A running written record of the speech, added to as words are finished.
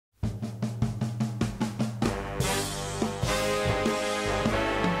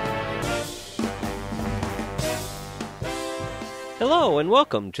Hello and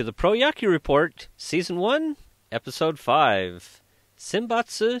welcome to the Pro Yakyu Report, Season 1, Episode 5,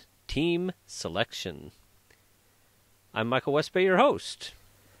 Senbatsu Team Selection. I'm Michael Westbay, your host.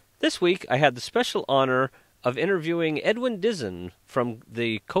 This week I had the special honor of interviewing Edwin Dizon from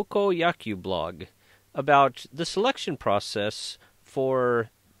the Koko Yakyu blog about the selection process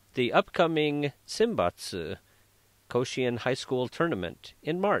for the upcoming Senbatsu Koshien High School Tournament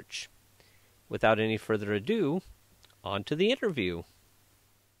in March. Without any further ado, on to the interview.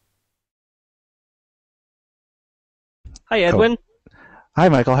 Hi, Edwin. Cool. Hi,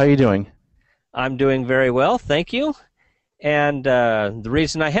 Michael. How are you doing? I'm doing very well, thank you. And the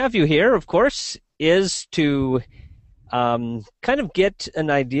reason I have you here, of course, is to kind of get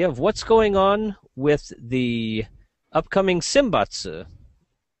an idea of what's going on with the upcoming Senbatsu,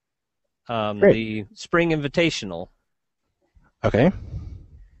 the Spring Invitational. Okay.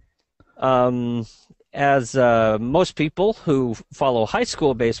 As most people who follow high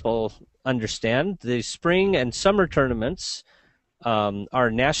school baseball understand, the spring and summer tournaments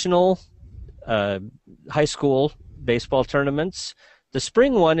are national high school baseball tournaments. The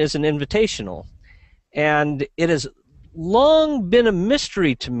spring one is an invitational. And it has long been a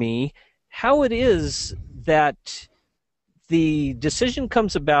mystery to me how it is that the decision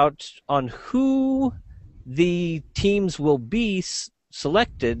comes about on who the teams will be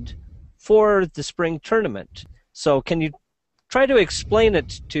selected for the spring tournament. So can you try to explain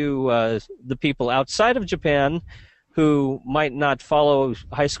it to the people outside of Japan who might not follow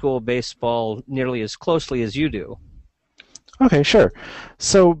high school baseball nearly as closely as you do? Okay, sure.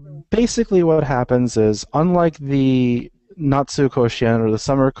 So basically what happens is, unlike the Natsu Koshien or the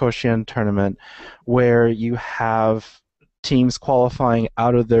Summer Koshien tournament, where you have teams qualifying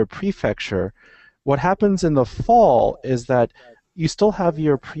out of their prefecture, what happens in the fall is that you still have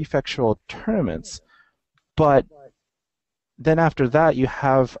your prefectural tournaments, but then after that you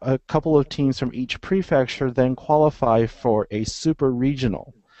have a couple of teams from each prefecture then qualify for a super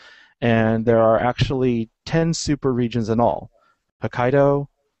regional. And there are actually 10 super regions in all. Hokkaido,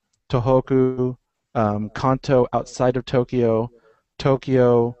 Tohoku, Kanto outside of Tokyo,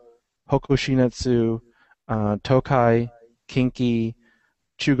 Tokyo, Hokushinetsu, Tokai, Kinki,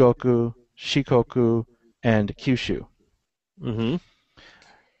 Chugoku, Shikoku, and Kyushu. Mm-hmm.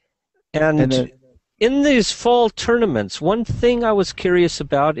 And then, in these fall tournaments, one thing I was curious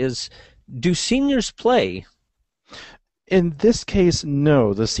about is, do seniors play? In this case,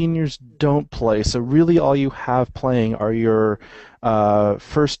 no. The seniors don't play. So really all you have playing are your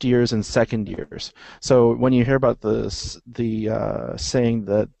first years and second years. So when you hear about the saying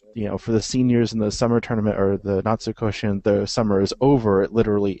that, you know, for the seniors in the summer tournament or the Natsu Koshien, the summer is over, it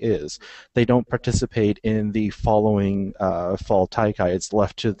literally is. They don't participate in the following fall taikai. It's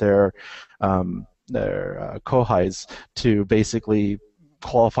left to their kohais to basically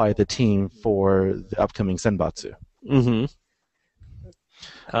qualify the team for the upcoming Senbatsu. Mm-hmm.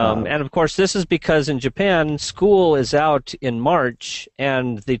 And of course, this is because in Japan, school is out in March,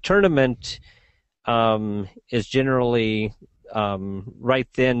 and the tournament is generally right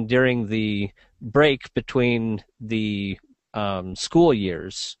then during the break between the school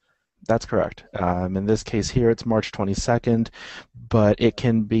years. That's correct. In this case here, it's March 22nd, but it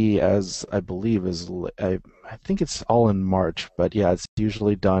can be, as I believe, I think it's all in March. But yeah, it's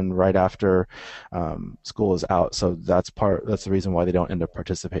usually done right after school is out. So that's the reason why they don't end up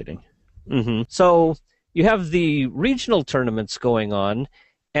participating. Mm-hmm. So you have the regional tournaments going on,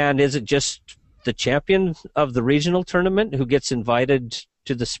 and is it just the champion of the regional tournament who gets invited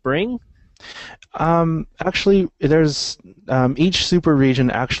to the spring? Actually, there's each super region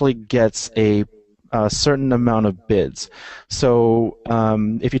actually gets a certain amount of bids. So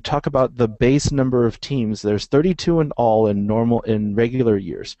if you talk about the base number of teams, there's 32 in all in regular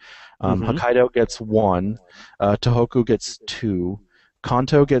years. Hokkaido gets 1, Tohoku gets 2,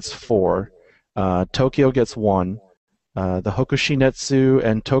 Kanto gets 4, Tokyo gets 1. The Hokushinetsu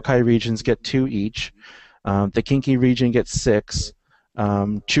and Tokai regions get 2 each. The Kinki region gets 6.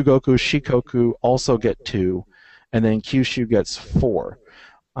 Chugoku, Shikoku also get 2, and then Kyushu gets 4.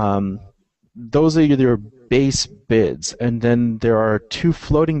 Those are your base bids, and then there are 2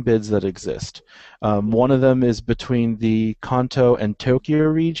 floating bids that exist. One of them is between the Kanto and Tokyo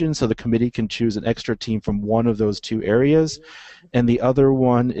region, so the committee can choose an extra team from one of those 2 areas, and the other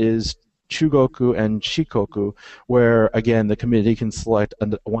one is Chugoku and Shikoku, where, again, the committee can select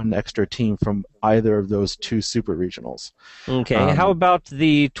one extra team from either of those 2 super regionals. Okay, how about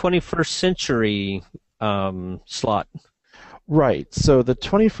the 21st century slot? Right, so the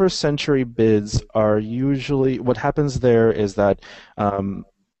 21st century bids are usually, what happens there is that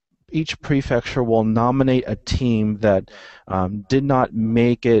each prefecture will nominate a team that did not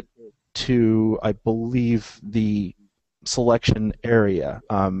make it to, I believe, the selection area.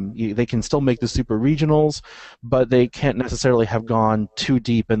 They can still make the super regionals, but they can't necessarily have gone too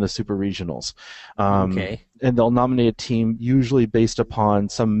deep in the super regionals. Okay. And they'll nominate a team usually based upon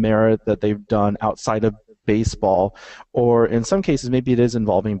some merit that they've done outside of baseball, or in some cases maybe it is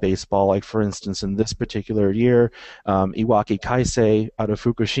involving baseball. Like for instance, in this particular year, Iwaki Kaisei out of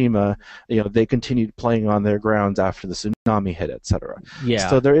Fukushima, they continued playing on their grounds after the tsunami hit, etc. Yeah.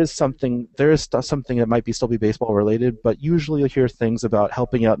 So there is something that might still be baseball related, but usually you'll hear things about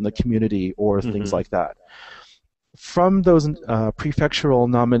helping out in the community or things like that. From those prefectural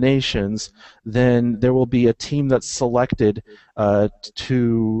nominations, then there will be a team that's selected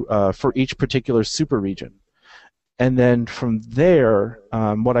for each particular super region. And then from there,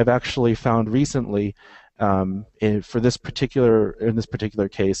 what I've actually found recently in this particular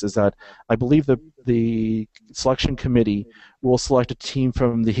case is that I believe the selection committee will select a team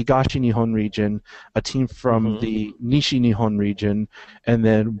from the Higashi Nihon region, a team from the Nishi Nihon region, and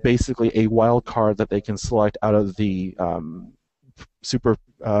then basically a wild card that they can select out of the super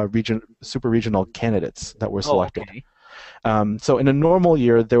regional candidates that were selected. Okay. So in a normal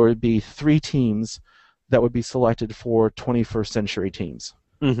year, there would be 3 teams that would be selected for 21st century teams.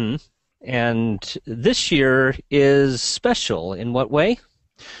 Mm-hmm. And this year is special. In what way?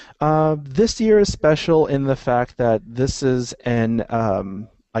 This year is special in the fact that this is an,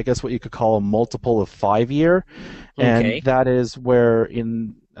 I guess what you could call a multiple of 5 year, and that is where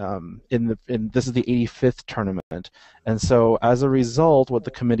this is the 85th tournament, and so as a result, what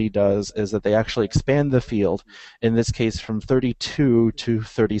the committee does is that they actually expand the field, in this case from 32 to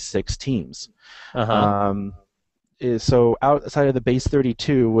 36 teams. So outside of the base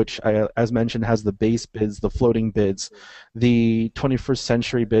 32, which as mentioned has the base bids, the floating bids, the 21st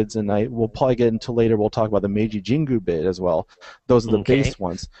century bids, and we'll probably get into later, we'll talk about the Meiji Jingu bid as well. Those are the base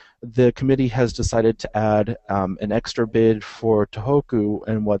ones. The committee has decided to add an extra bid for Tohoku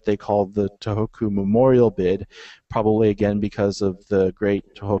and what they call the Tohoku Memorial bid, probably again because of the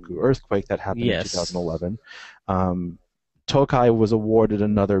great Tohoku earthquake that happened in 2011. Tokai was awarded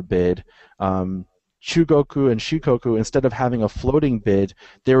another bid. Chugoku and Shikoku, instead of having a floating bid,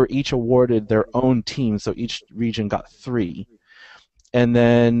 they were each awarded their own team, so each region got 3. And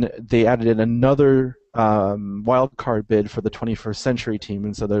then they added in another wild card bid for the 21st century team,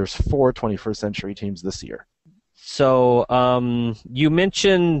 and so there's 4 21st century teams this year. So you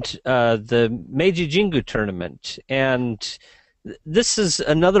mentioned the Meiji Jingu tournament, and this is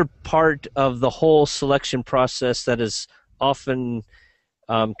another part of the whole selection process that has often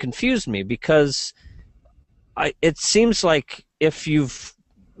confused me, because it seems like if you've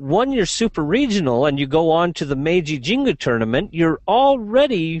won your super regional and you go on to the Meiji Jingu tournament, you're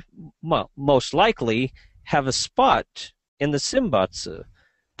already, most likely, have a spot in the Simbatsu.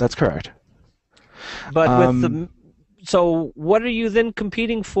 That's correct. But so what are you then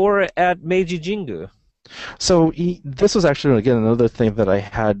competing for at Meiji Jingu? So this was actually, again, another thing that I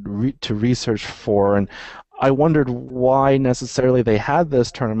had to research for, and I wondered why necessarily they had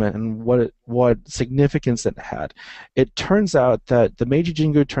this tournament and what significance it had. It turns out that the Meiji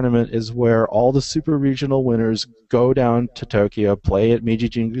Jingu tournament is where all the super regional winners go down to Tokyo, play at Meiji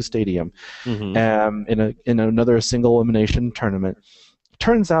Jingu Stadium, in another single elimination tournament.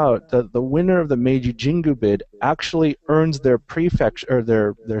 Turns out that the winner of the Meiji Jingu bid actually earns their prefecture, or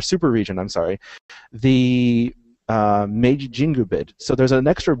their super region, the Meiji Jingu bid. So there's an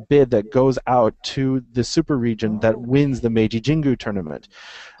extra bid that goes out to the super region that wins the Meiji Jingu tournament.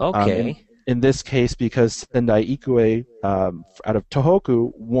 Okay. In this case, because Sendai Ikue out of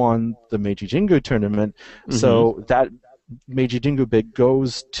Tohoku won the Meiji Jingu tournament, so that Meiji Jingu bid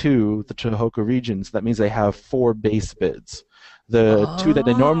goes to the Tohoku regions. That means they have 4 base bids. The 2 that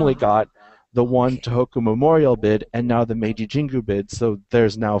they normally got, the one Tohoku Memorial bid, and now the Meiji Jingu bid. So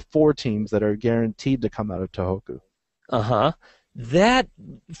there's now 4 teams that are guaranteed to come out of Tohoku. That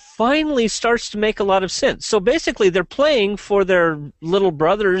finally starts to make a lot of sense. So basically they're playing for their little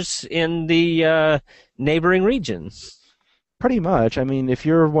brothers in the neighboring regions. Pretty much. I mean, if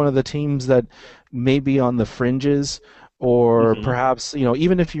you're one of the teams that may be on the fringes, or perhaps,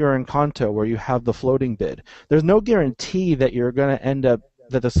 even if you're in Kanto where you have the floating bid, there's no guarantee that you're going to end up,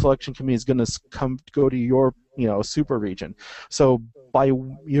 that the selection committee is going to go to your, super region. So by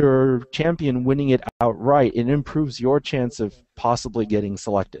your champion winning it outright, it improves your chance of possibly getting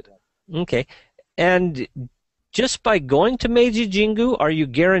selected. Okay. And just by going to Meiji Jingu, are you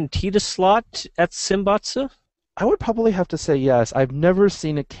guaranteed a slot at Simbatsu? I would probably have to say yes. I've never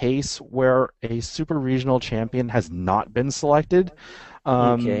seen a case where a super regional champion has not been selected.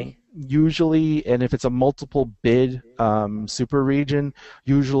 usually, and if it's a multiple bid super region,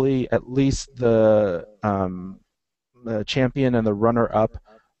 usually at least the champion and the runner-up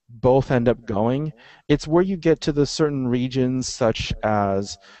both end up going. It's where you get to the certain regions, such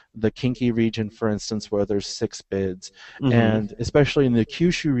as the Kinki region, for instance, where there's 6 bids, and especially in the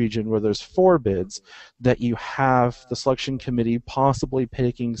Kyushu region, where there's 4 bids, that you have the selection committee possibly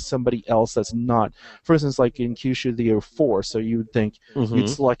picking somebody else that's not. For instance, like in Kyushu, there are 4, so you would think you'd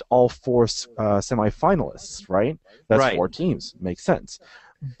select all 4 semifinalists, right? That's Right. 4 teams. Makes sense.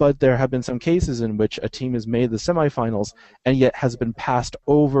 But there have been some cases in which a team has made the semifinals and yet has been passed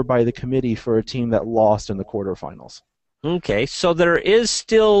over by the committee for a team that lost in the quarterfinals. Okay, so there is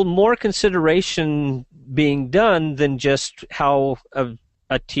still more consideration being done than just how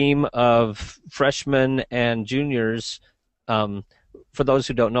a team of freshmen and juniors, for those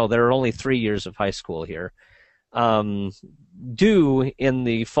who don't know, there are only 3 years of high school here, do in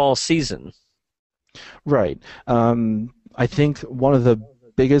the fall season. Right. I think one of the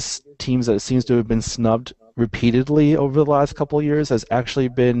biggest teams that seems to have been snubbed repeatedly over the last couple of years has actually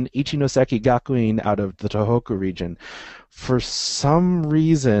been Ichinoseki Gakuin out of the Tohoku region. For some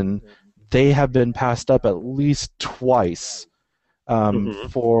reason, they have been passed up at least twice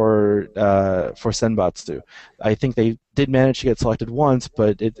for Senbatsu. I think they did manage to get selected once,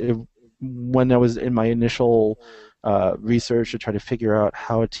 but when I was in my initial research to try to figure out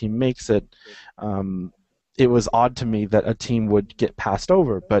how a team makes it, it was odd to me that a team would get passed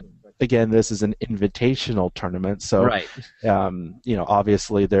over. But again, this is an invitational tournament, so Right.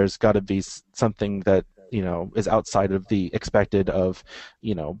 Obviously there's got to be something that is outside of the expected of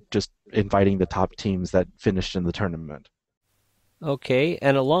just inviting the top teams that finished in the tournament. Okay,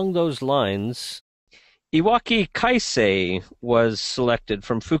 and along those lines, Iwaki Kaisei was selected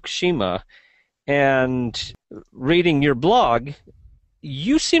from Fukushima, and reading your blog,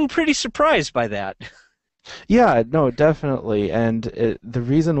 you seem pretty surprised by that. Yeah, no, definitely. And the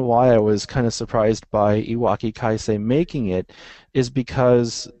reason why I was kind of surprised by Iwaki Kaisei making it is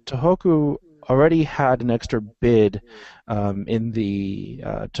because Tohoku already had an extra bid in the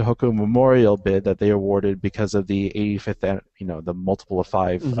Tohoku Memorial bid that they awarded because of the 85th, the multiple of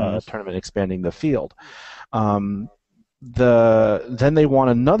 5 tournament expanding the field. Then they won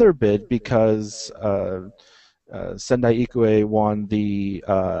another bid because Sendai Ikue won the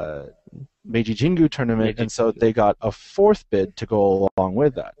Meiji Jingu tournament, and so they got a 4th bid to go along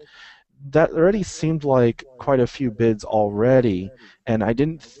with that. That already seemed like quite a few bids already, and I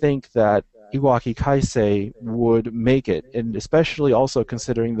didn't think that Iwaki Kaisei would make it, and especially also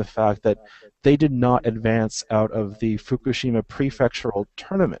considering the fact that they did not advance out of the Fukushima prefectural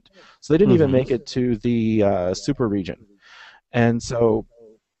tournament. So they didn't even make it to the super region. And so,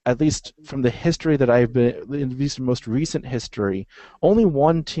 at least from the history that I've been, at least most recent history, only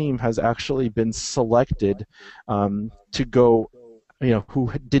one team has actually been selected to go,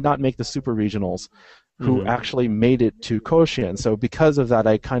 who did not make the super regionals, who actually made it to Koshien. So because of that,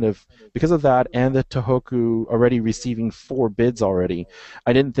 because of that and the Tohoku already receiving 4 bids already,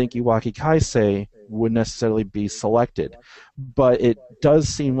 I didn't think Iwaki Kaisei would necessarily be selected. But it does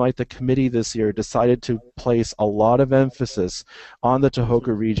seem like the committee this year decided to place a lot of emphasis on the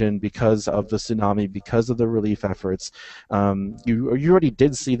Tohoku region because of the tsunami, because of the relief efforts. You already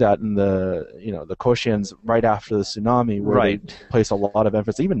did see that in the Koshiens right after the tsunami, where they place a lot of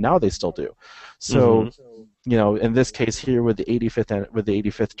emphasis. Even now, they still do. So. In this case here with the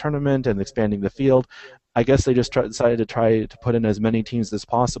 85th tournament and expanding the field, I guess they just decided to try to put in as many teams as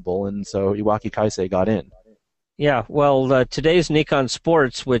possible, and so Iwaki Kaisei got in. Yeah, well, today's Nikkan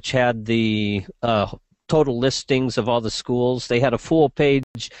Sports, which had the total listings of all the schools, they had a full page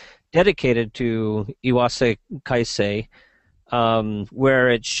dedicated to Iwaki Kaisei, where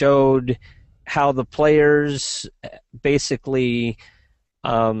it showed how the players basically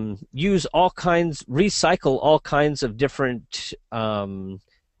recycle all kinds of different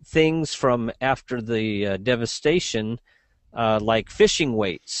things from after the devastation, like fishing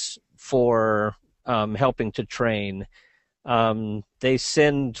weights for helping to train. They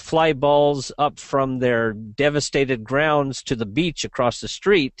send fly balls up from their devastated grounds to the beach across the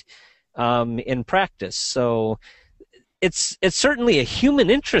street in practice. So it's certainly a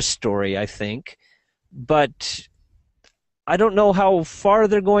human interest story, I think, but I don't know how far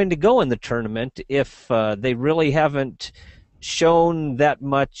they're going to go in the tournament if they really haven't shown that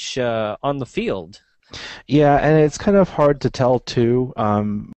much on the field. Yeah, and it's kind of hard to tell too,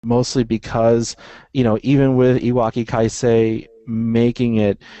 mostly because, even with Iwaki Kaisei making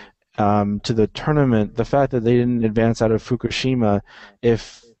it to the tournament, the fact that they didn't advance out of Fukushima,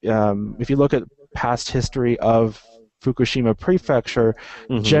 if you look at past history of Fukushima Prefecture,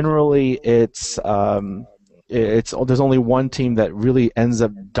 Mm-hmm. generally it's there's only one team that really ends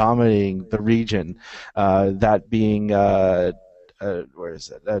up dominating the region, that being where is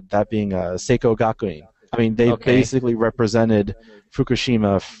it? That being Seiko Gakuin. I mean, they Okay. basically represented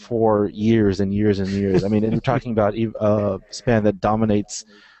Fukushima for years and years and years. I mean, and we're talking about a span that dominates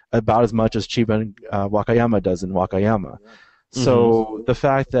about as much as Chiba and Wakayama does in Wakayama. So the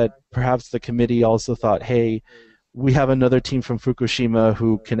fact that perhaps the committee also thought, hey, we have another team from Fukushima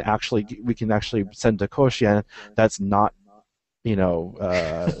who we can actually send to Koshien. That's not,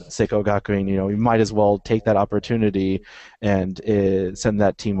 Seiko Gakuin. We might as well take that opportunity and send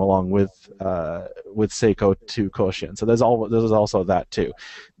that team along with Seiko to Koshien. So there's also that too.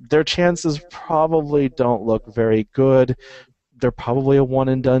 Their chances probably don't look very good. They're probably a one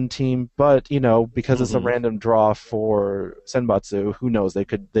and done team, but because it's a random draw for Senbatsu, who knows? They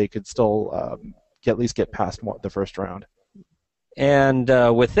could still at least get past the first round. And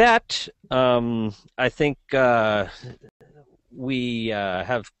with that, I think we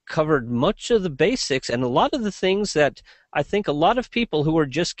have covered much of the basics and a lot of the things that I think a lot of people who are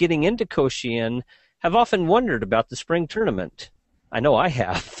just getting into Koshien have often wondered about the spring tournament. I know I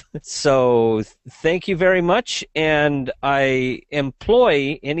have. So thank you very much, and I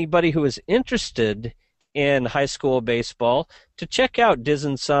employ anybody who is interested in high school baseball to check out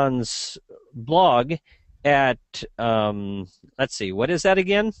Dizon-san's blog at, let's see, what is that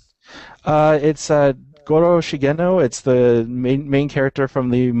again? It's Goro Shigeno. It's the main character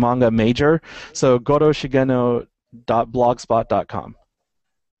from the manga Major. So goroshigeno.blogspot.com.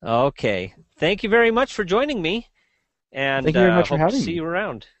 Okay. Thank you very much for joining me. And thank you very much for hope having to see me. you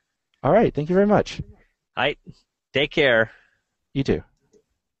around. All right. Thank you very much. All right. Take care. You too.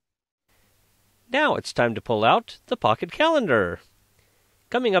 Now it's time to pull out the pocket calendar.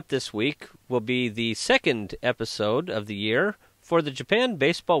 Coming up this week will be the second episode of the year for the Japan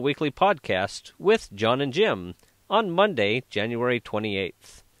Baseball Weekly podcast with John and Jim on Monday, January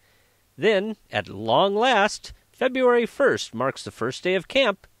 28th. Then, at long last, February 1st marks the first day of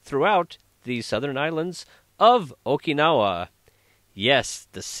camp throughout the southern islands of Okinawa. Yes,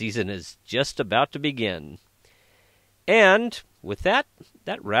 the season is just about to begin. And with that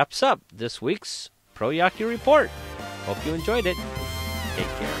wraps up this week's Pro Yakyu Report. Hope you enjoyed it. Take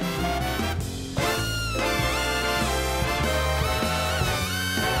care.